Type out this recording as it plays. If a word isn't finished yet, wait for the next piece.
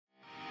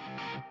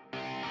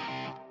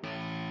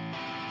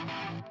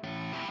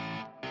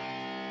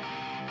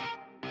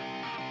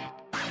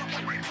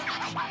Get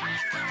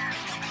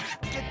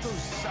those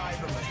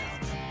Cybermen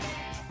out.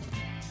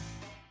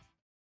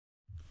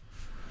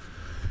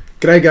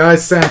 G'day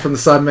guys, Sam from the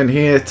Cybermen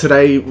here.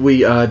 Today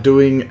we are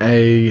doing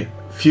a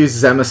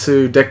Fused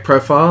Zamasu deck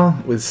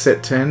profile with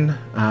set 10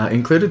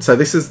 included. So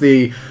this is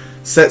the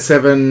set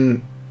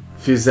 7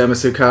 Fused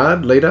Zamasu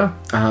card leader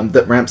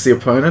that ramps the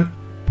opponent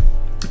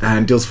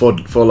and deals 4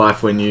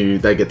 life when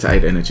they get to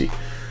 8 energy.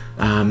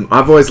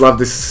 I've always loved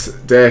this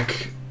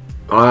deck.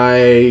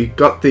 I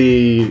got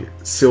the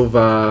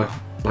silver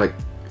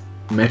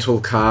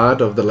metal card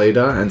of the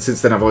leader, and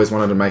since then I've always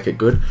wanted to make it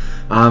good.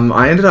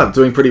 I ended up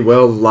doing pretty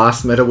well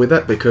last meta with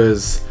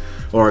it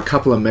or a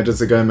couple of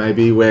metas ago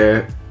maybe,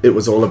 where it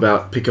was all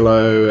about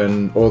Piccolo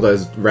and all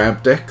those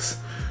ramp decks,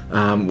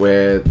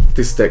 where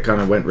this deck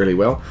kind of went really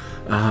well.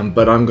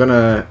 But I'm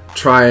gonna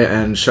try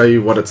and show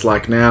you what it's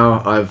like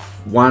now. I've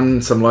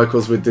won some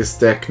locals with this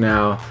deck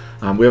now.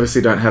 We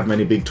obviously don't have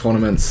many big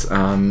tournaments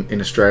in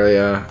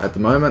Australia at the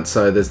moment,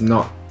 so there's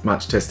not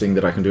much testing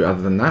that I can do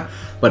other than that,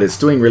 but it's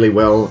doing really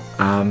well.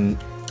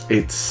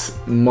 It's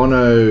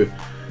mono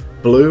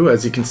blue,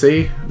 as you can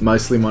see,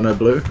 mostly mono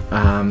blue.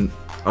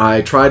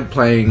 I tried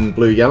playing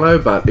blue yellow,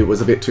 but it was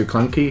a bit too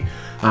clunky.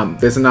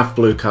 There's enough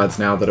blue cards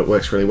now that it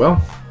works really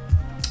well.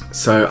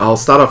 So I'll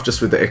start off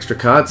just with the extra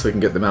cards so we can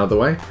get them out of the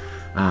way.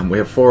 We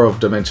have 4 of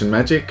Dimension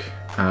Magic.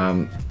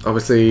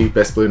 Obviously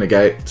best blue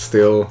negate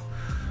still.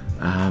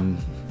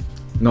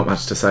 Not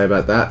much to say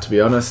about that, to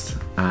be honest.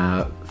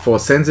 4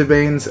 Senzu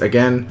Beans,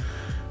 again,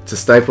 it's a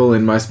staple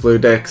in most blue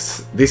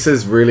decks. This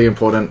is really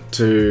important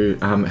to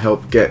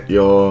help get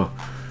your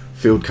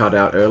field card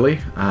out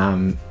early.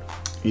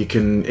 You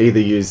can either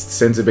use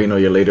Senzu Bean or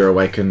your Leader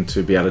Awaken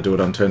to be able to do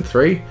it on turn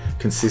 3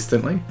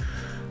 consistently.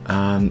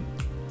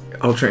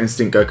 Ultra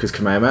Instinct Goku's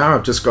Kamehameha,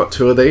 I've just got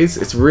 2 of these.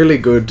 It's really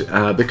good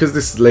because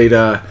this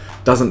leader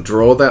doesn't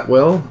draw that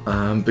well,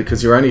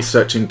 because you're only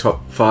searching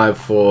top 5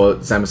 for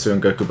Zamasu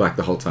and Goku Black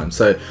the whole time.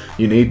 So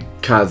you need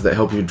cards that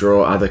help you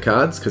draw other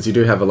cards, because you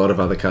do have a lot of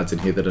other cards in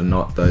here that are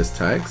not those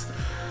tags.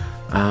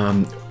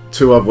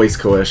 2 of Whis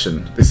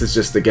Coercion. This is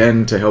just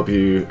again to help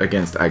you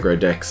against aggro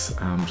decks,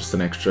 just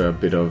an extra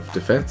bit of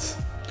defense.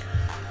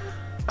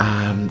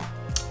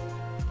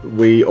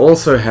 We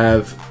also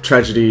have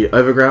Tragedy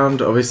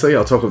Overground, obviously.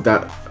 I'll talk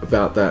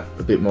about that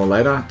a bit more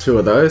later. 2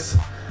 of those.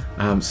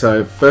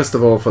 So first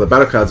of all, for the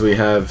battle cards, we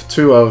have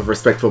 2 of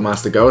Respectful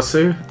Master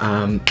Goasu.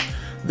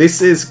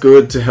 This is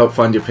good to help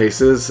find your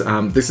pieces.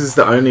 This is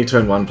the only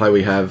turn 1 play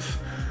we have.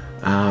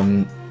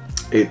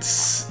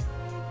 It's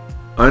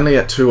only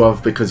at 2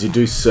 of because you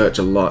do search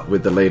a lot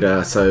with the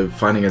leader, so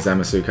finding a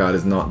Zamasu card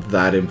is not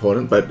that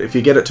important, but if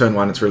you get it turn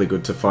 1, it's really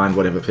good to find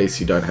whatever piece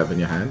you don't have in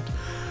your hand.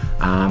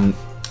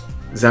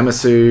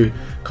 Zamasu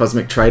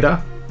Cosmic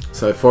Trader,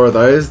 so 4 of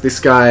those. This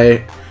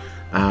guy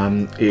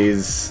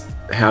is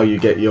how you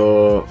get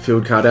your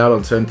field card out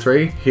on turn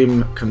 3,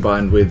 him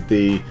combined with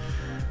the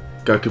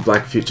Goku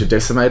Black Future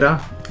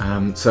Decimator.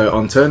 So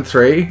on turn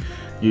 3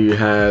 you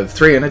have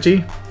 3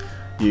 energy,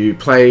 you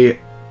play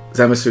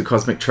Zamasu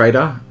Cosmic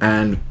Trader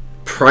and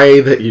pray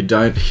that you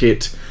don't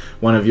hit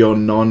one of your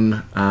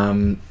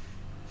non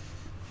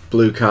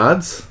blue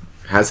cards.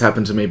 Has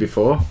happened to me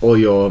before, or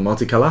your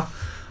multicolor.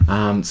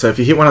 So if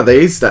you hit one of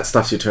these, that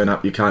stuffs your turn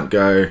up. You can't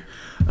go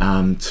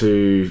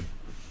to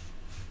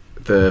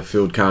the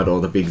field card or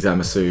the big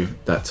Zamasu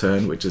that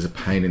turn, which is a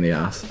pain in the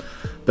ass.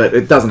 But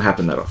it doesn't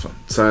happen that often.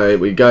 So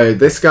we go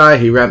this guy,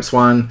 he ramps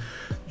 1,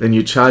 then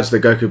you charge the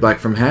Goku Black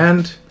from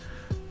hand,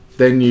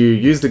 then you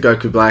use the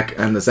Goku Black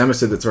and the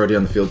Zamasu that's already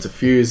on the field to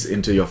fuse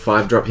into your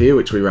 5-drop here,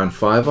 which we run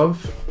 5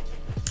 of.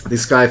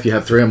 This guy, if you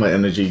have 3 or more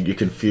energy, you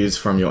can fuse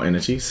from your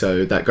energy,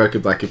 so that Goku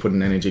Black you put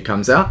in energy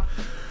comes out.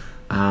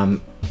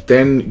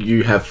 Then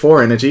you have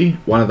 4 energy,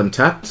 1 of them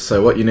tapped,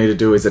 so what you need to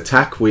do is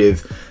attack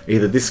with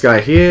either this guy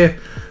here,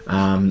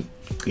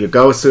 your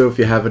Goasu if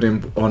you have it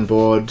on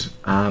board,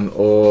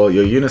 or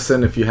your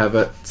Unison if you have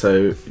it.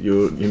 So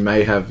you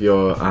may have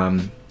your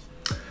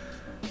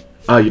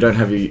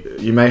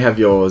you may have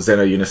your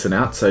Zeno Unison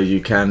out, so you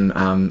can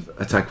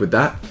attack with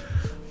that,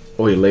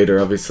 or your Leader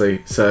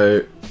obviously.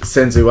 So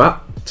Senzu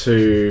up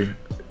to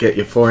get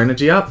your 4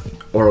 energy up,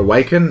 or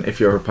Awaken if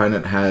your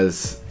opponent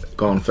has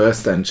gone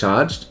first and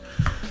charged.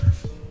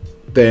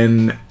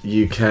 Then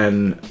you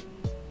can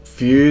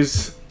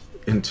fuse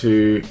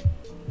into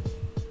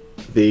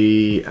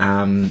the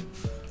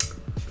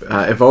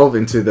evolve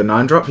into the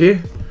 9-drop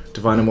here,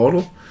 Divine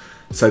Immortal.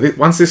 So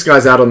once this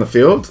guy's out on the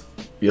field,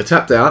 you're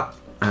tapped out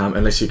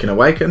unless you can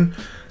Awaken,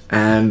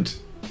 and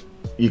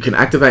you can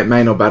activate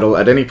main or battle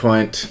at any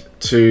point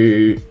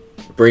to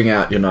bring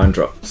out your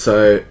 9-drop.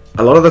 So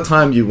a lot of the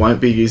time you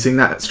won't be using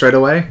that straight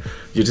away.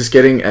 You're just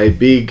getting a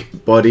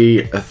big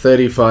body, a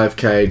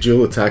 35k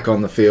dual attack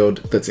on the field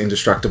that's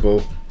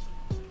indestructible,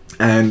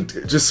 and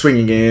just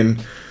swinging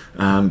in,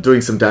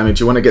 doing some damage.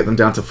 You want to get them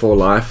down to 4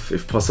 life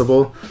if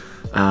possible.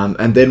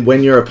 And then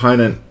when your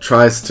opponent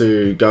tries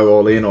to go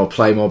all in or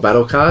play more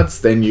battle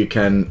cards, then you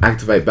can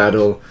activate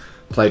battle,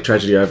 play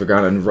Tragedy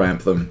Overground and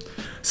ramp them.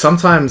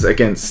 Sometimes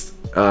against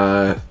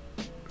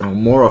or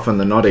more often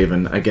than not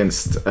even,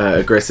 against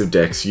aggressive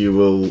decks, you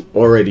will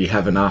already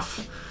have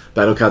enough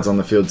battle cards on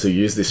the field to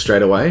use this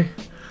straight away,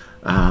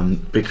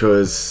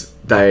 because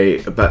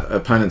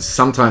opponents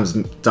sometimes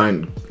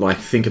don't like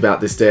think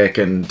about this deck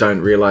and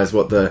don't realize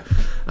what the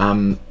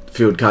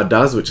field card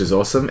does, which is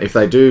awesome. If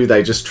they do,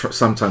 they just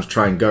sometimes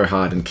try and go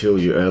hard and kill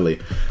you early.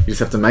 You just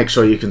have to make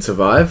sure you can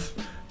survive,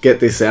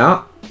 get this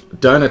out,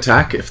 don't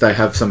attack if they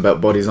have some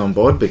bodies on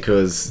board,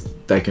 because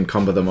they can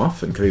combo them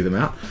off and clear them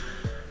out.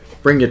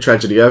 Bring your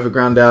Tragedy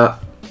Overground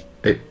out,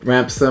 it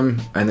ramps them,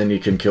 and then you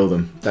can kill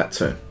them that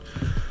turn.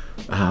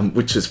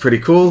 Which is pretty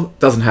cool.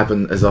 Doesn't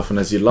happen as often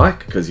as you'd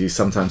like, because you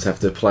sometimes have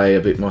to play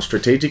a bit more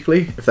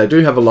strategically. If they do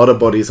have a lot of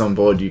bodies on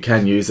board, you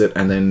can use it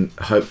and then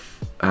hope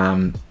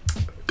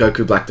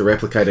Goku Black the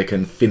Replicator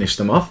can finish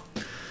them off.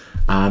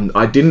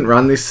 I didn't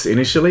run this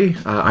initially.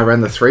 I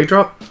ran the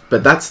 3-drop,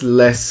 but that's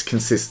less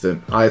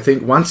consistent. I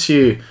think once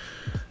you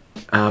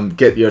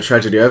get your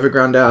Tragedy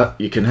Overground out,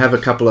 you can have a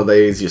couple of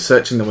these. You're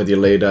searching them with your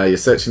leader, you're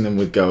searching them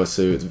with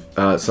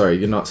Goasu. Sorry,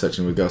 you're not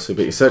searching with Goasu,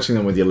 but you're searching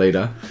them with your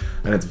leader,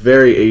 and it's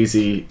very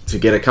easy to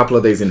get a couple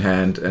of these in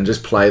hand and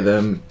just play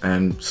them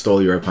and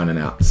stall your opponent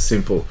out.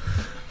 Simple.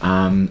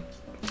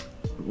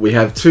 We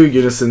have 2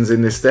 Unisons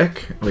in this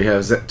deck. We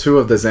have 2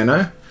 of the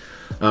Zeno.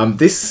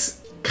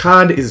 This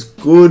card is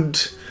good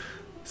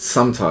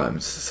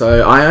sometimes.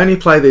 So I only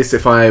play this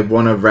if I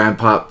want to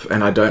ramp up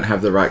and I don't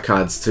have the right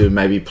cards to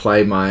maybe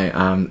play my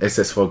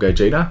SS4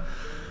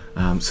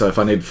 Gogeta. So if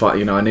I need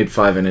 5, I need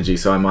 5 energy,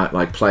 so I might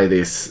like play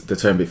this the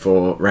turn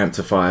before, ramp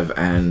to 5,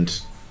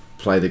 and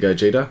play the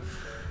Gogeta.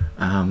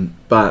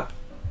 But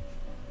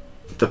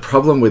the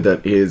problem with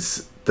it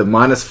is the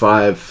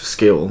 -5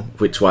 skill,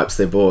 which wipes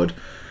their board,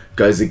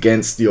 goes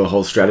against your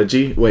whole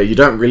strategy, where you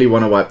don't really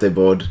want to wipe their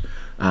board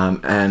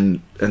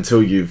and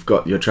until you've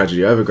got your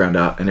Tragedy Overground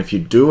out. And if you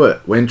do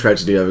it when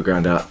Tragedy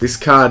Overground out, this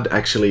card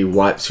actually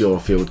wipes your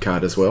field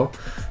card as well.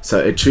 So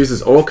it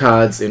chooses all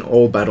cards in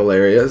all battle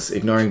areas,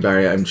 ignoring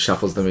barrier, and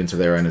shuffles them into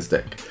their owner's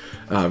deck.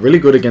 Really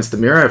good against the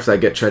mirror if they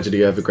get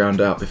Tragedy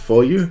Overground out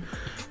before you,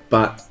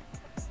 but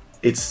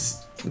it's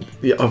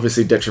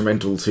obviously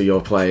detrimental to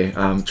your play.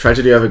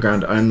 Tragedy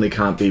Overground only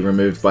can't be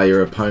removed by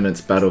your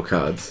opponent's battle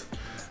cards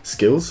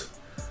skills.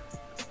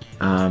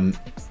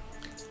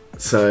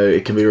 So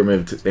it can be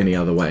removed any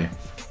other way.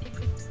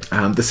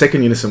 The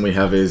second Unison we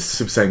have is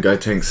Super Saiyan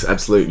Gotenk's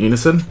Absolute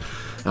Unison.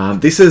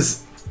 This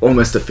is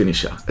almost a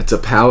finisher. It's a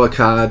power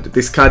card.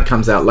 This card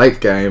comes out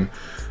late game.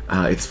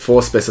 It's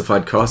 4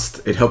 specified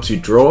cost. It helps you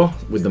draw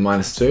with the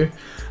 -2.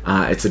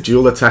 It's a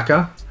dual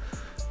attacker,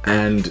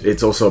 and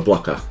it's also a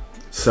blocker.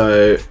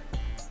 So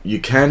you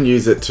can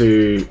use it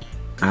to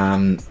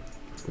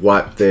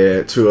wipe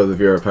 2 of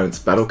your opponent's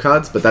battle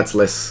cards, but that's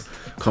less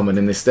common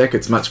in this deck.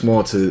 It's much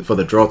more for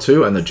the draw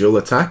 2 and the dual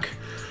attack,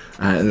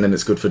 and then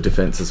it's good for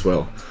defense as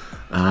well.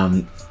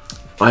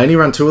 I only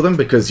run 2 of them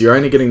because you're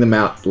only getting them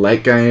out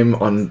late game.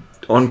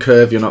 On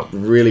curve, you're not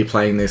really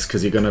playing this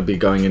because you're going to be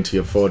going into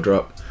your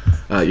 4-drop,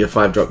 your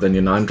 5-drop, then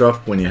your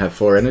 9-drop when you have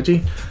 4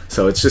 energy.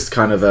 So it's just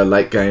kind of a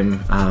late game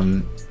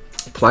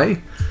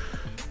play.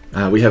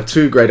 We have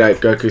 2 Grade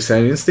 8 Goku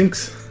Saiyan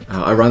Instincts.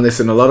 I run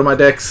this in a lot of my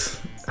decks.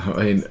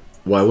 I mean,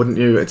 why wouldn't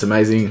you? It's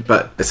amazing.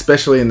 But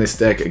especially in this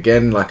deck,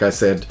 again, like I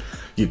said,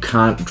 you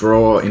can't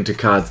draw into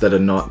cards that are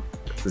not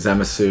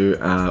Zamasu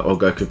or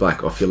Goku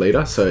Black off your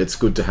leader. So it's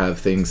good to have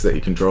things that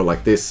you can draw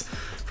like this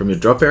from your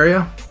drop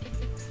area.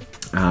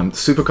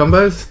 Super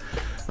combos.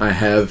 I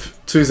have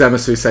 2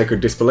 Zamasu Sacred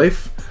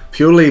Disbelief,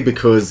 purely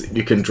because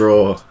you can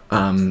draw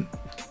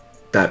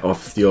that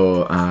off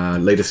your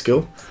leader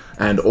skill.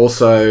 And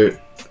also,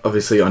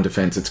 obviously on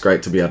defense, it's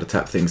great to be able to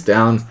tap things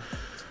down.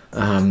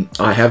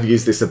 I have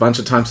used this a bunch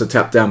of times to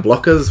tap down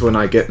blockers when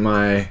I get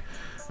my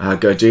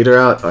Gogeta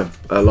out.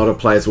 A lot of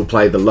players will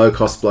play the low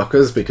cost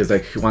blockers because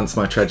once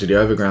my Tragedy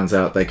Overground's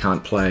out, they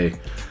can't play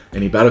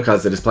any battle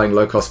cards. They're just playing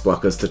low cost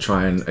blockers to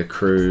try and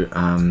accrue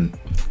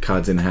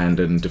cards in hand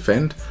and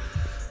defend.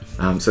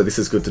 So this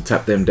is good to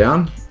tap them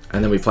down.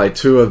 And then we play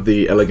 2 of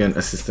the Elegant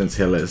Assistance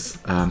Healers.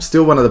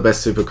 Still one of the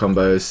best super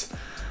combos.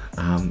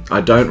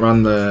 I don't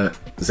run the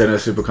Zeno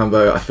super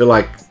combo. I feel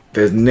like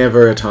there's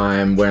never a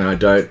time when I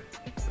don't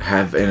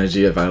have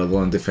energy available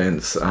on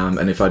defense,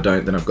 and if I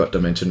don't, then I've got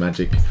Dimension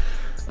Magic.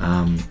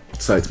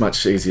 So it's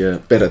much easier,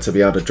 better to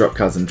be able to drop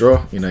cards and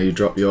draw. You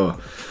drop your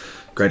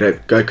Grade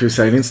 8 Goku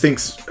Saiyan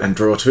Instincts and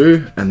draw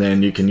 2, and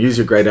then you can use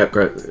your Grade 8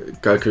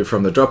 Goku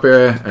from the drop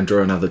area and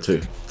draw another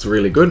 2. It's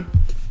really good.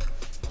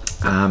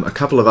 A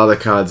couple of other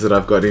cards that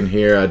I've got in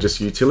here are just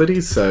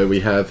utilities. So we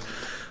have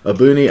a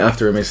Boonie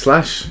after a Miss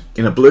Slash.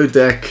 In a blue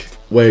deck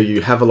where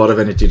you have a lot of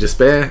energy to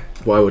spare,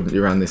 why wouldn't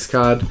you run this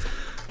card?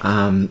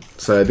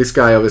 So this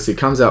guy obviously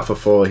comes out for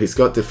 4, he's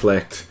got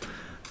Deflect,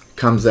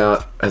 comes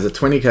out as a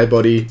 20k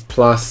body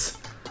plus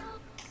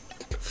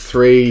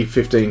 3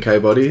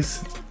 15k bodies,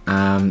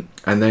 and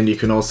then you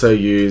can also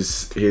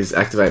use his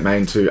Activate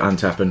main to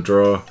untap and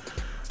draw,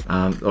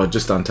 or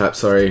just untap,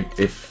 sorry,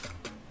 if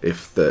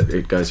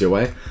it goes your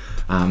way.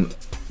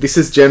 This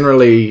is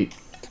generally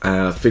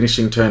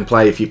finishing turn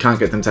play if you can't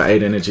get them to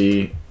 8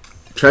 energy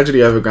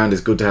Tragedy Overground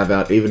is good to have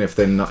out, even if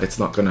it's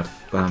not going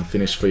to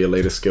finish for your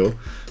leader skill,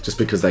 just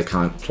because they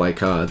can't play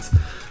cards.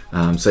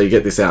 So you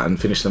get this out and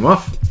finish them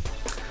off.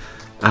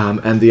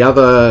 And the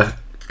other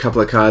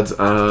couple of cards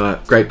are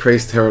Great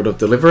Priest, Herald of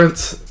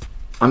Deliverance.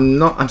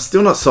 I'm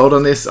still not sold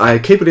on this. I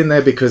keep it in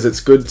there because it's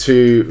good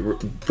to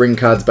bring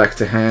cards back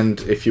to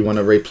hand if you want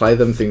to replay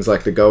them. Things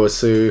like the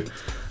Zamasu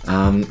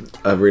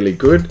are really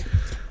good,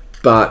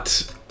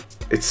 but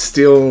it's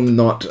still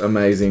not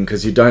amazing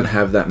because you don't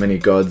have that many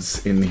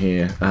gods in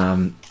here.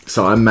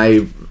 So I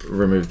may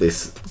remove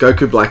this.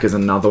 Goku Black is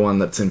another one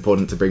that's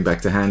important to bring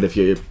back to hand if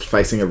you're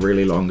facing a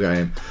really long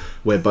game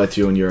where both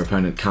you and your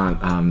opponent can't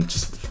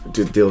just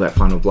deal that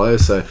final blow.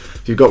 So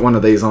if you've got one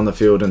of these on the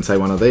field and say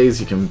one of these,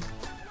 you can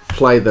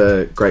play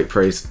the Great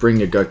Priest, bring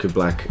your Goku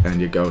Black and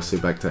your Gosu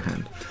back to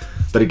hand.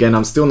 But again,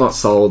 I'm still not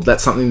sold.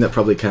 That's something that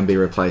probably can be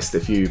replaced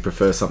if you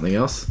prefer something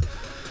else.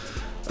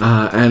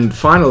 And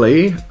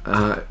finally,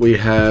 we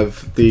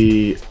have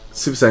the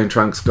Super Saiyan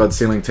Trunks God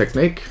Sealing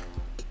Technique.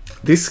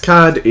 This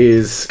card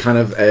is kind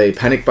of a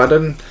panic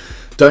button.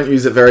 Don't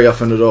use it very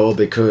often at all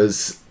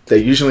because they're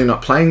usually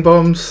not playing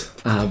bombs,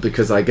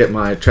 because I get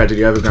my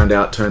Tragedy Overground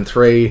out turn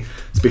 3.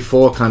 It's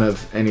before kind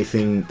of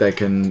anything they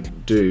can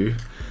do.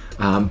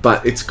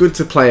 But it's good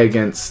to play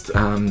against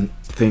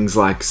things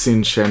like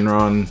Sin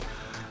Shenron,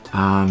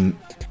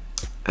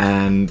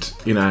 and,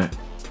 you know,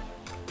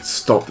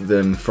 stop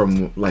them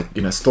from, like,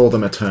 you know, stall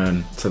them a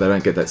turn so they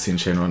don't get that Sin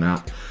Shenron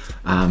out.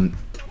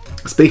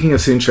 Speaking of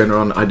Sin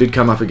Shenron, I did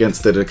come up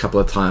against it a couple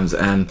of times,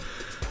 and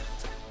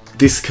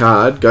this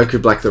card,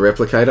 Goku Black the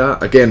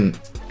Replicator, again,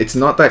 it's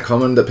not that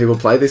common that people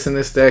play this in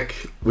this deck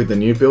with the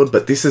new build,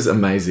 but this is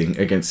amazing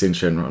against Sin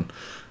Shenron.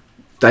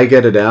 They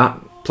get it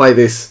out, play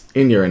this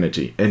in your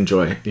energy,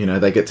 enjoy. You know,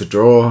 they get to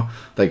draw,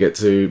 they get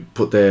to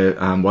put their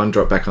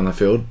 1-drop back on the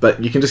field,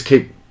 but you can just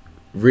keep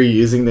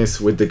reusing this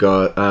with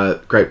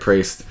the Great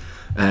Priest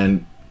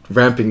and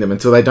ramping them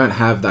until they don't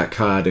have that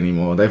card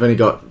anymore. They've only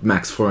got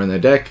max 4 in their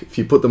deck. If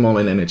you put them all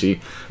in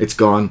energy, it's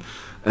gone,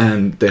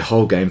 and their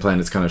whole game plan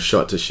is kind of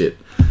shot to shit.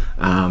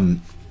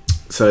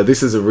 So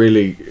this is a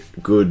really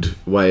good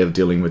way of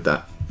dealing with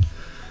that.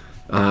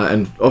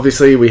 And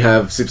obviously we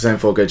have Super Saiyan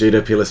 4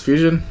 Gogeta Peerless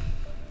Fusion.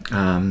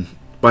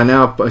 By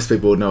now most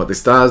people would know what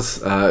this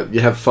does. You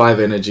have 5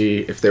 energy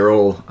if they're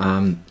all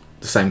the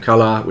same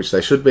color, which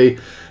they should be.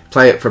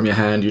 Play it from your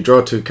hand, you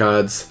draw 2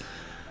 cards,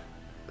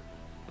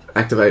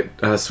 activate,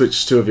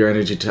 switch 2 of your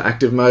energy to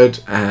active mode,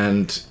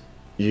 and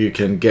you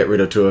can get rid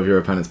of 2 of your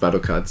opponent's battle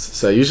cards.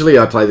 So usually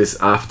I play this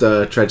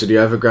after Tragedy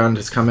Overground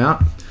has come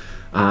out.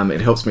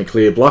 It helps me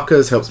clear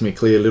blockers, helps me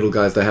clear little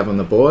guys they have on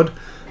the board,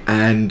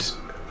 and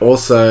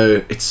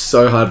also it's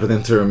so hard for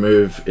them to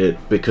remove it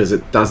because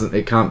it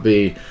can't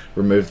be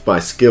removed by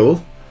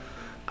skill,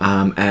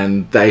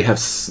 and they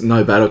have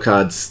no battle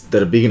cards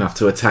that are big enough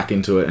to attack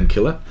into it and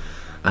kill it.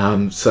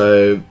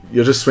 So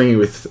you're just swinging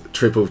with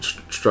triple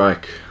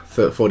strike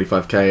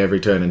 45k every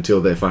turn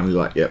until they're finally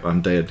like, yep,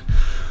 I'm dead.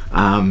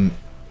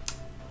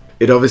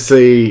 It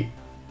obviously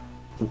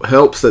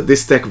helps that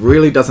this deck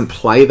really doesn't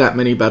play that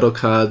many battle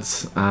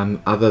cards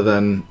other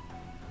than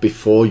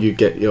before you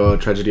get your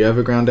Tragedy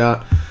Overground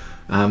out.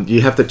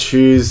 You have to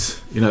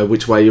choose, you know,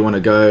 which way you want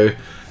to go.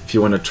 If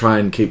you want to try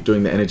and keep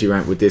doing the energy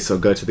ramp with this, or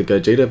go to the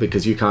Gogeta,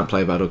 because you can't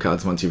play battle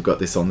cards once you've got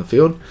this on the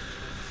field.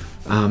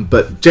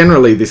 But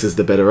generally this is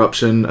the better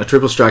option. A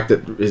triple strike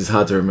that is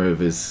hard to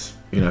remove is,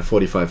 you know,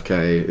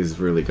 45k is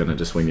really going to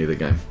just win you the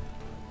game.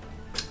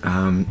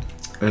 And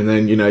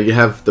then, you know, you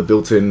have the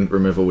built-in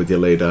removal with your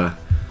leader.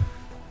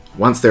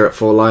 Once they're at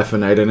 4 life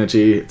and 8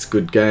 energy, it's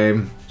good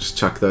game. Just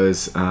chuck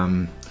those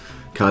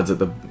cards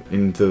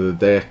into the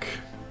deck.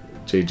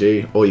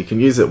 GG. Or you can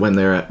use it when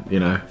they're at, you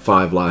know,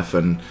 5 life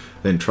and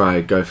then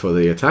go for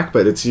the attack,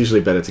 but it's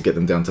usually better to get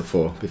them down to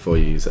 4 before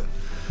you use it.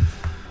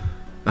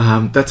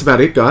 That's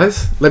about it,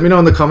 guys. Let me know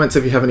in the comments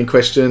if you have any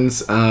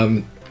questions.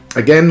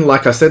 Again,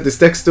 like I said, this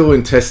deck's still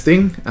in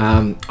testing.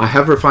 I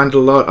have refined it a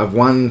lot. I've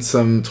won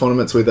some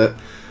tournaments with it,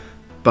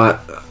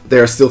 but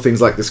there are still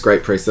things like this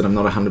Great Priest that I'm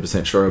not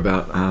 100% sure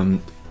about.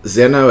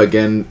 Zeno,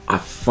 again, I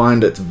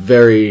find it's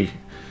very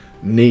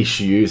niche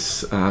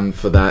use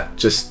for that.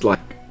 Just like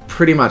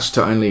pretty much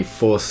to only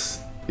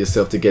force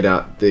yourself to get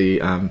out the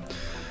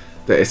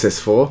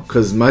SS4,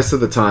 because most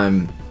of the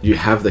time you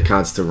have the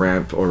cards to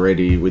ramp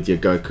already with your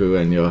Goku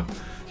and your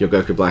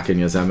Goku Black and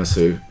your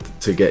Zamasu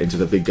to get into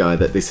the big guy,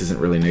 that this isn't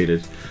really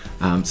needed.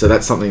 So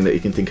that's something that you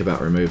can think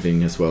about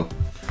removing as well.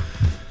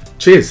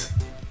 Cheers!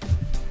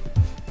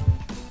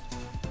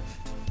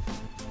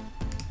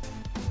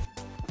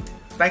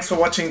 Thanks for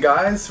watching,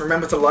 guys.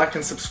 Remember to like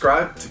and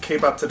subscribe to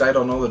keep up to date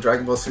on all the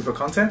Dragon Ball Super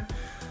content.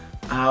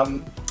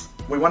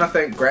 We want to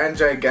thank Grand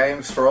J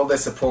Games for all their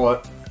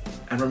support,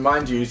 and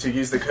remind you to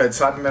use the code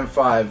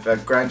CyberMen5 at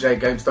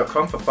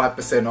grandjgames.com for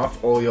 5%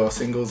 off all your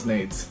singles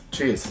needs.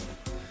 Cheers!